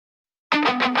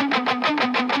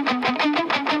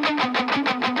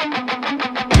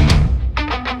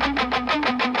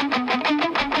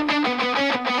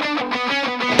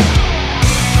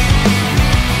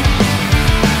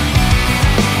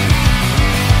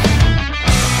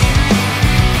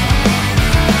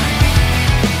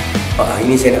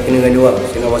Ini saya nak kena dengan dia orang.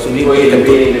 Saya nak masuk ni.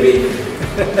 Lebih.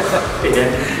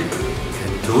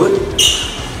 Kentut.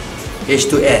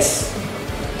 H2S.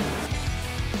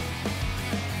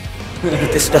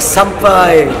 Kita sudah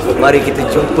sampai. Mari kita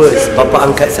jumpa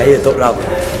bapa angkat saya, Tok Ram.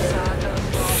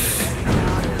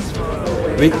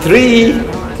 Week 3.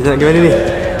 Kita nak gimana ni?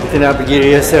 Kita nak pergi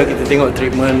rehearsal. Kita tengok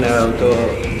treatment untuk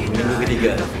Minggu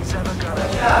Ketiga.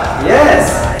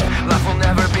 Yes!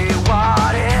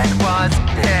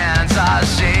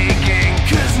 Shaking,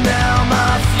 'cause now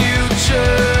my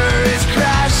future is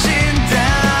crashing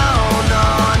down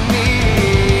on me.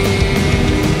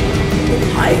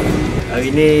 Hai. Hari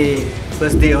ni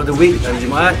first day of the week, hari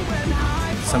Jumaat.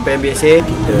 Sampai MBSA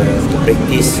kita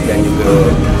praktis dan juga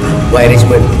buat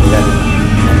arrangement dan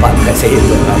nampak kat saya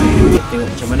tu. Tengok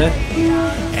macam mana.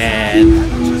 And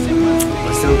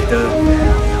lepas tu kita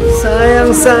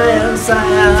sayang.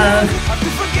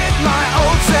 My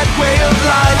old set way of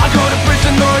life. I go to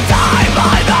prison or die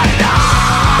by the night.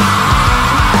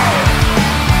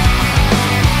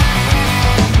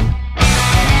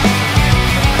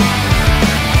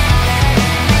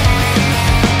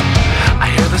 I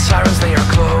hear the sirens, they are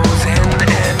closing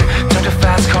in. Turn to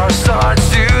fast car starts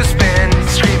to spin.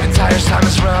 Screaming tires, time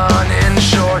is running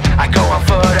short. I go on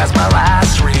foot as my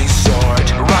last resort.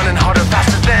 Running harder,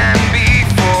 faster than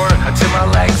before, until my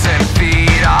legs and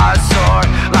feet are sore.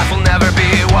 Life will never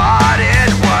be what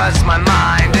it was. My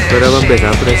mind is shaking.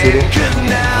 Apa rahsia dia?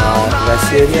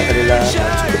 Rahsianya adalah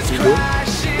cukup tidur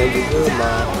dan juga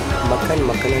makan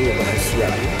makanan yang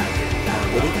berkhasiat.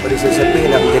 Jadi pada sesiapa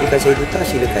yang nak menjadikan saya duta,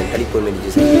 silakan telefon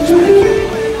manager saya.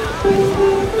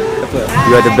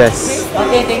 You are the best.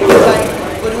 Okay, thank you.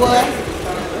 Berdua.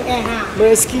 Okay, ha.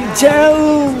 Meski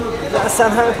jauh rasa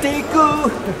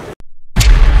hatiku.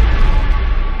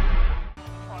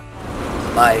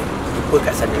 Bye. Jumpa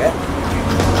kat sana kan.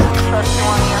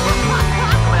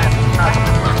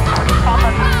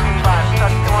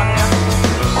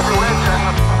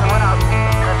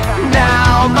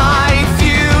 Now my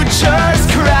future's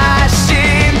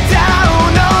crashing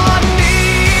down on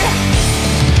me.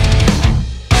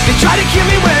 They try to kill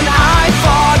me when I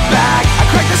fought back. I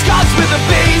cracked the scars with a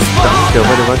baseball bat.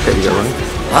 Ada bakat juga bang?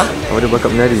 Ha? Ada bakat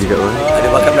menari juga bang? Ada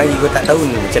bakat menari, kau tak tahu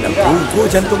ni macam nak pukul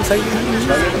jantung saya.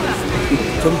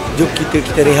 Jom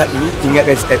kita rehat dulu,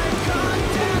 ingatkan step.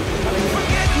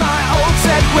 My old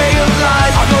set way of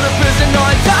life. I go to prison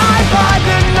or die by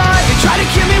the night. They try to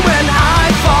kill me when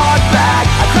I fought back.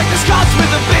 I cracked the scars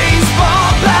with a baseball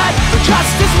bat. But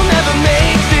justice will never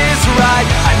make this right.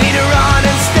 I need to run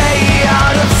and stay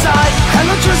out of sight. And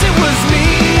no choice, it was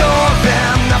me or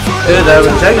them. Dalam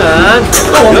rancangan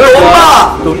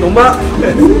tombak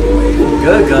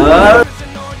Gegar.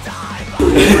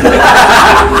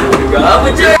 Gegar apa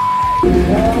je?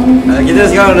 Kita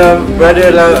sekarang dah berada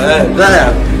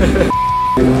dalam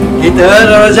kita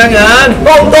dalam rancangan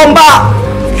tombak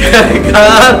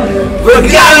Gegar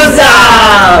Vaganza.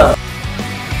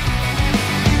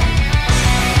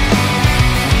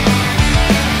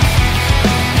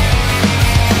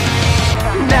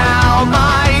 Now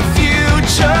my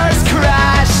future's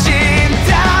crashing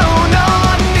down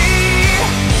on me.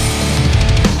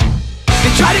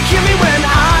 They try to kill me when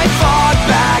I fought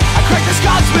back. I cracked the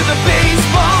scars with a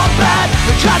baseball bat.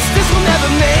 But justice will never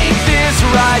make this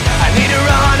right. I need to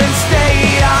run and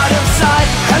stay out of sight.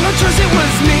 And no choice, it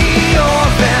was me or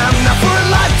them. Now for a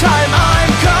lifetime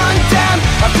I'm condemned.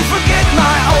 I have to forget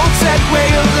my old set way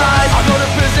of life. I'll go to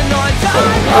prison or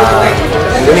die.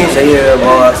 Minggu ni saya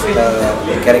bawa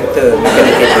karakter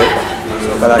mechanical.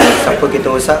 So kalau ada siapa kita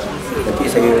rosak, nanti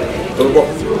saya tolbok.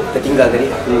 Kita tinggal tadi,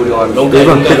 tunggu dia orang.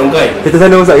 Longgai. Kita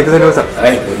sana rosak,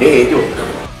 Boleh tu.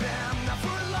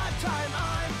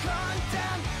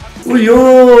 Uyo,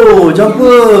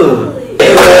 jumper.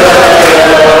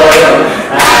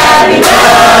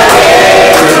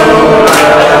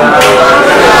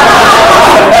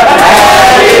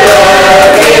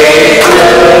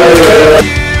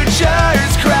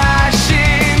 Future's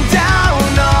crashing down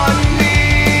on me.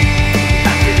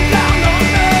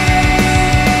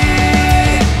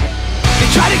 They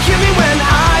try to kill me when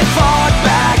I fought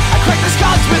back. I cracked the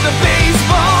scars with a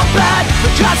baseball bat.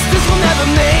 But justice will never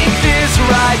make this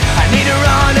right. I need to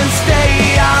run and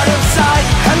stay out of sight.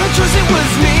 And no choice, it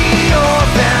was me or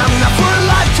them. Now for a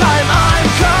lifetime I'm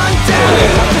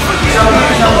condemned.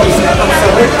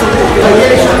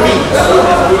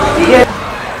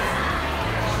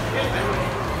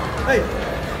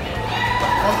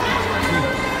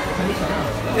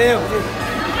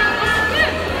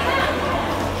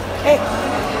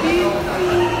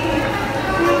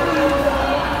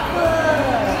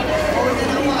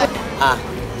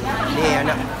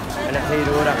 saya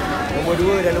 2 orang. Nombor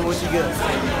 2 dan nombor 3. Dia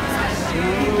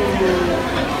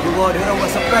orang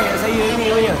buat surprise kat saya ni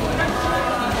punya.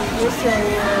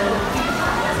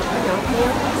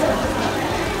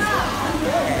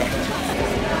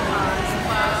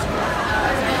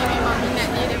 Saya memang minat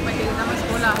dia daripada zaman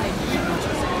sekolah lagi.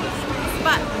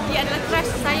 Sebab dia adalah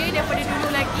crush saya daripada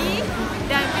dulu lagi.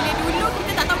 Dan bila dulu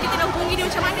kita tak tahu kita nak hubungi dia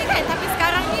macam mana kan. Tapi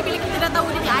sekarang ni bila kita dah tahu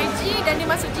dia ni IG dan dia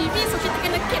masuk GV, so kita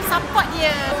kena keep support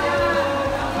dia.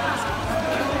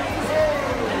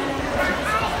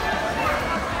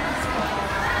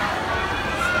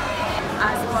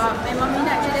 Sebab memang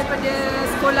minat dia daripada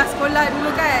sekolah-sekolah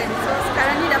dulu kan. So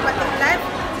sekarang ni dapat top live.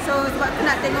 So sebab tu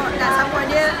nak tengok, nak support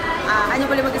dia, hanya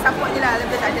boleh bagi support je lah,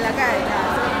 lebih tak adalah kan.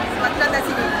 So sebab tu datang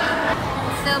sini.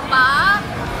 Sebab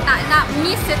tak nak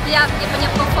miss setiap dia punya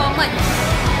performance.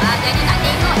 Jadi nak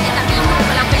tengok dia tak minum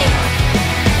kalau boleh.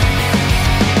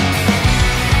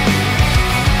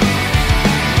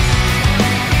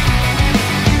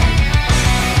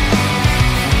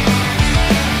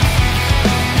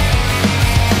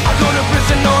 Go to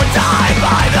prison or die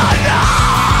by the knife.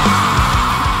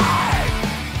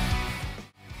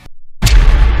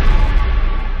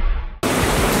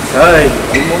 Hi,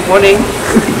 good morning.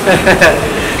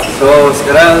 So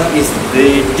sekarang is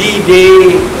the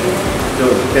D-Day. So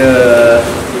kita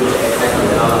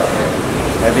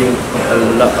having a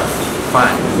lot of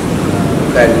fun.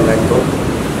 Bukan mengantuk,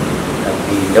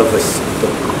 tapi nervous untuk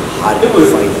hari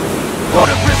final. Go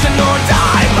to prison or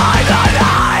die by the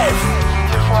knife.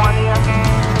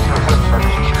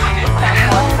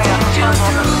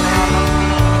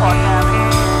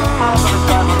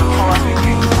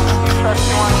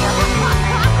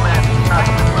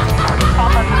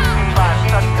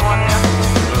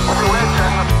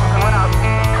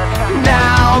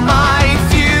 Now my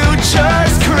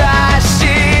future's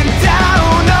crashing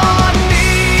down on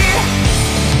me.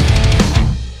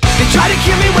 They tried to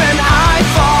kill me when I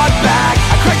fought back.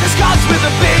 I cracked the scars with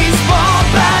a baseball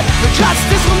bat. But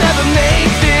justice will never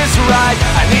make this right.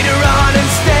 I need to run and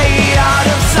stay out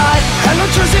of sight. Had no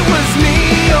choice, it was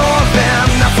me or them.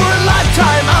 Now for a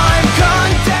lifetime I'm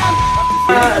condemned.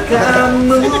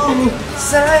 Kamu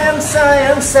sayang,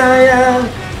 sayang, sayang.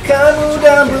 Kamu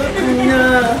dah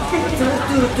berguna.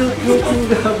 Tertutup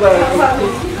sudah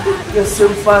bagiku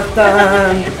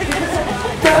kesempatan.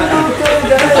 Kamu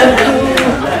tergantung.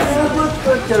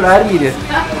 Kau lari dia.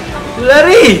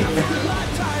 Lari.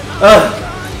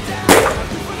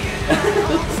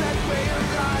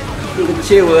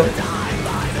 Kecewa.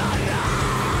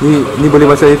 Ni boleh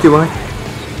masuk YouTube kan?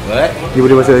 What? Ni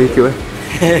boleh masuk YouTube kan?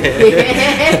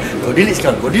 Kau delete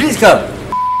sekarang. Kau delete sekarang.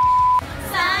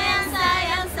 Sayang,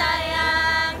 sayang,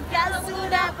 sayang, kalau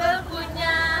sudah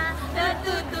berpunya,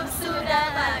 tertutup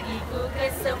sudah bagiku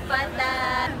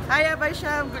kesempatan. Hi Abang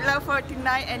Sham, good luck for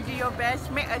tonight and do your best.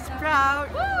 Make us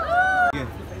proud.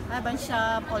 Hai Abang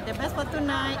Sham, all the best for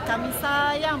tonight. Kami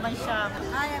sayang Abang Sham.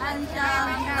 Hai Abang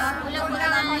Sham, pulang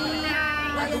malam ni,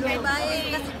 buat yang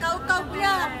terbaik, kasih kau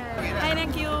pula. Hi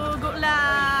Naqiu, good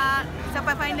luck.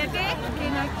 Sampai final ke?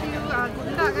 Okay Naqiu,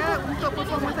 good luck untuk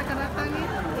performance akan datang ni.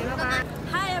 Okay, bye-bye.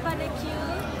 Hai Abang Naqiu,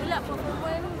 good luck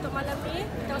performance untuk malam ni.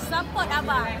 Kita support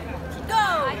Abang. Go!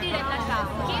 Ada dah belakang.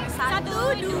 Okay,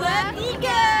 1, 2,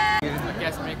 3. Okay,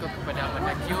 Assalamualaikum kepada Abang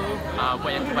Naqiu.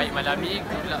 Buat yang terbaik malam ni,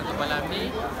 good luck untuk malam ni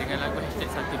dengan lagu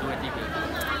 #123.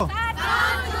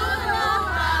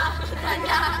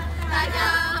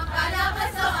 Tanya pada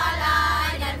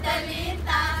persoalan yang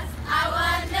terlintas. I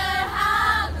wonder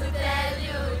how to tell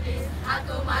you this.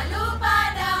 Aku malu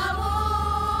padamu.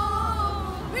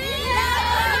 Bila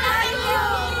berlalu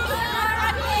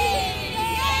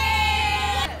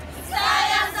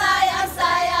sayang, sayang,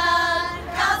 sayang,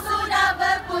 kau sudah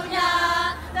berpunya,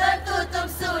 tertutup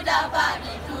sudah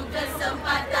bagiku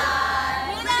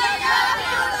kesempatan.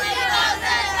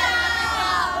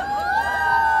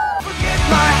 Forget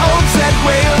my hopes and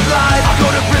way of life. I'll go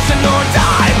to prison or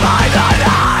die by the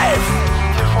knife.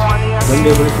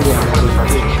 Benda boleh keluar.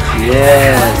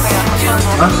 Yes.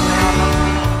 Hah?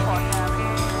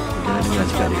 Jangan dengar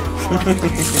cakap dia.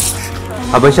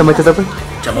 Abang Syam macam apa?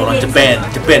 Macam orang Japan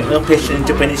passion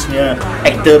Japanese punya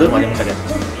actor tu macam kata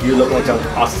you look macam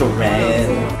awesome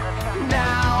man.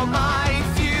 Now my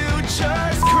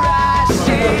future's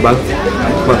crashing. Bang,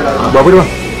 buat apa tu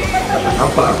bang?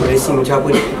 Nampak aku racing macam apa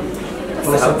ni?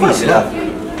 Kena servis lah.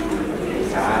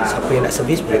 Siapa yang nak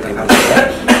servis boleh terima kasih.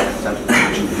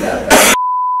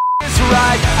 It's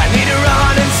right. I need to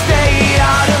run and stay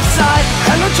out of sight.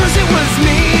 Had no choice, it was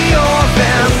me or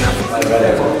them.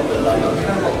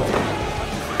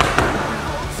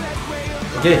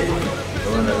 Okay,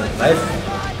 orang dah live.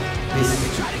 Please,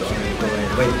 go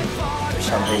and wait.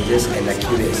 Sham and Naqiu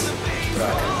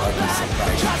akan bagi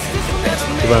surprise and the best.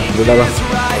 Cuba, dulu bang.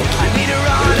 I need to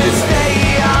run and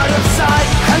stay out of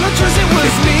sight. And no choice, it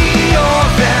was me or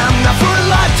them. Now for a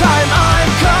lifetime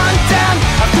I'm condemned.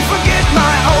 I have to forget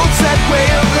my old set way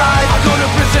of life. I'll go to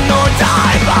prison or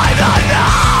die by the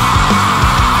night.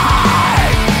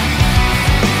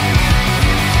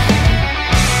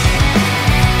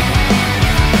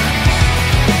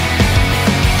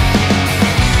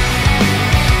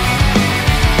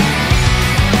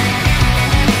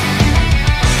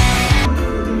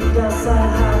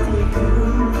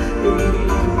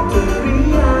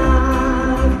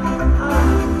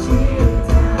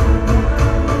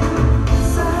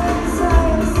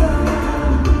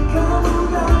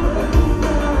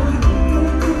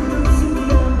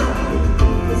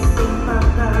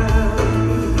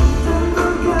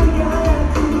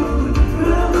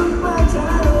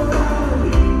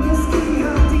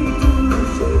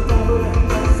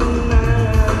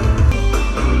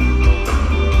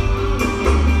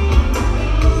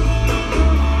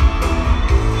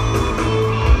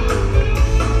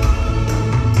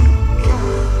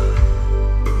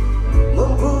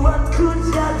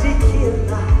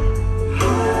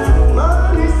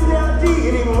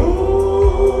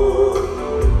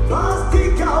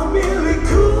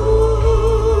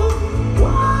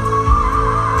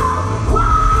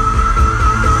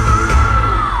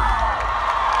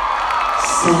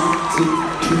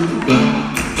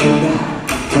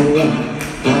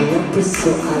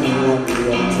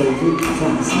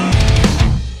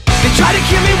 They tried to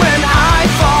kill me when I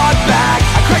fought back.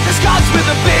 I cracked the scars with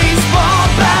a baseball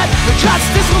bat. The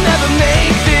justice will never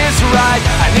make this right.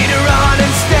 I need to run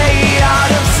and stay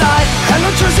out of sight. And no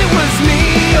choice, it was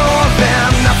me or them.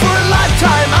 Now for a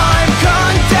lifetime I'm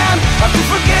condemned. I have to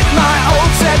forget my old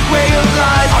set way of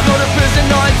life. I'll go to prison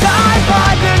or die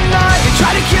by the night. They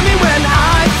tried to kill me when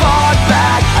I fought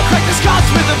back. I cracked the scars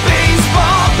with a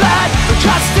baseball bat. The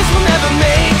justice will never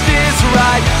make this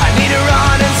right. I need to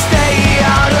run and stay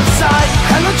out of sight.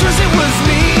 And no choice, it was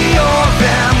me or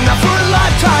them. Now for a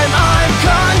lifetime I'm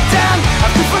condemned. I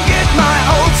have to forget my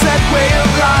old set way of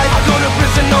life. I'll go to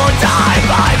prison or die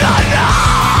by the night.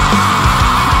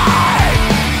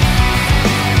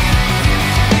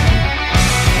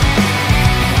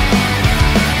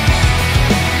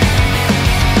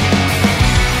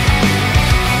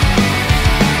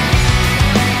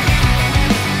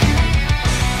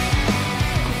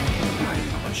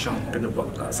 Sham kena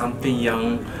buat something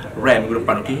yang rare minggu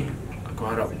depan, okey? Aku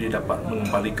harap dia dapat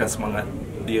mengembalikan semangat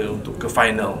dia untuk ke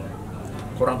final.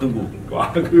 Korang tunggu.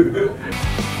 Okey,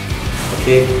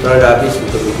 korang dah habis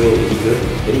untuk Minggu Ketiga.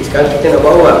 Jadi sekarang kita nak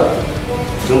bawa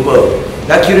jumpa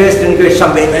Naqiu dan juga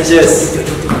Sham Vaganza.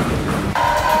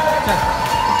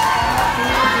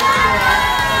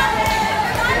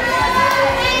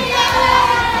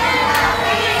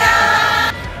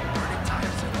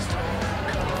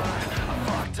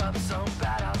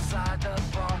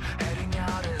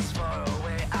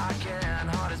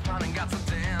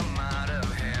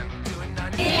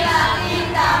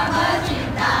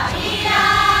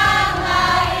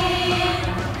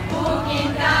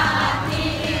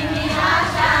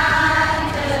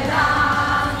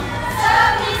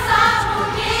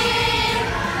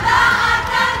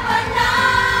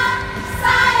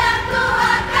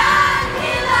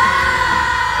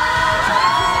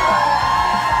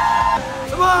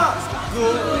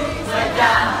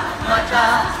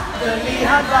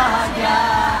 Terlihat bahagia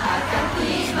akan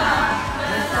tiba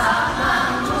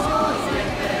bersamamu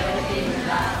yang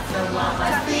terindah, semua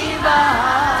pasti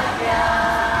bahagia.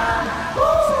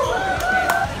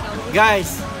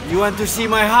 Guys, you want to see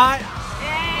my heart?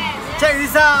 Yes. Check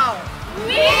this out.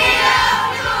 We